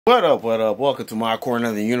What up, what up? Welcome to my corner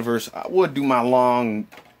of the universe. I would do my long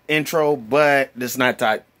intro, but it's not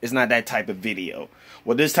that type of video.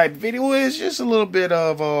 What this type of video is just a little bit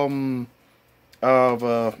of I'm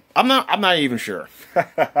not even sure.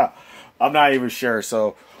 I'm not even sure.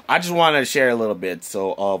 So I just wanted to share a little bit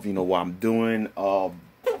of what I'm doing.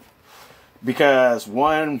 Because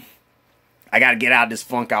one, I gotta get out of this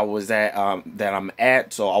funk I was at that I'm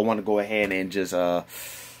at, so I want to go ahead and just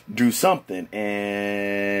do something,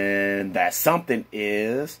 and that something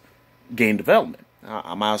is game development.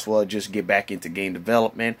 I might as well just get back into game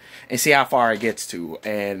development and see how far it gets to.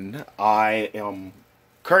 And I am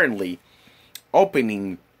currently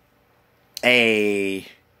opening a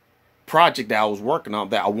project that I was working on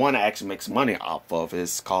that I want to actually make some money off of.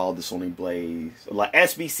 It's called the Sony Blaze, like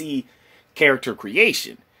SBC character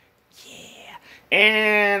creation. Yeah.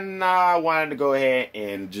 And I wanted to go ahead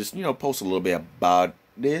and just, post a little bit about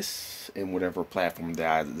this and whatever platform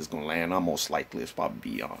that is going to land. I'm most likely it's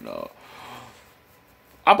probably be on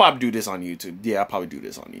I'll probably do this on YouTube. Yeah, I'll probably do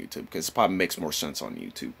this on YouTube because it probably makes more sense on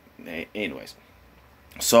YouTube. Anyways,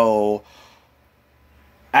 so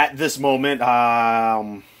at this moment,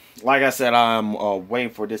 like I said, I'm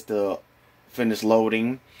waiting for this to finish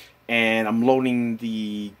loading, and I'm loading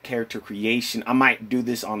the character creation. I might do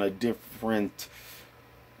this on a different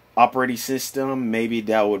operating system. Maybe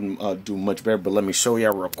that would do much better, but let me show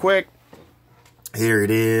you real quick. Here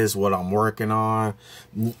it is, what I'm working on.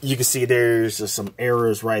 You can see there's some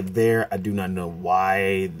errors right there. I do not know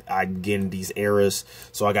why I'm getting these errors,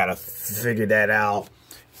 so I gotta figure that out.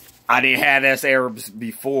 I didn't have this errors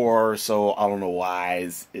before, so I don't know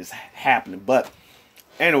why it's happening. But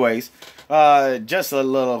anyways, just a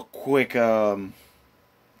little quick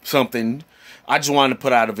something. I just wanted to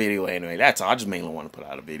put out a video anyway. That's all. I just mainly want to put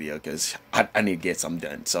out a video because I need to get something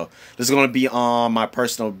done. So this is going to be on my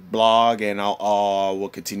personal blog, and will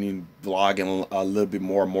continue vlogging a little bit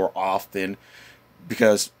more and more often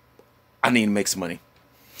because I need to make some money.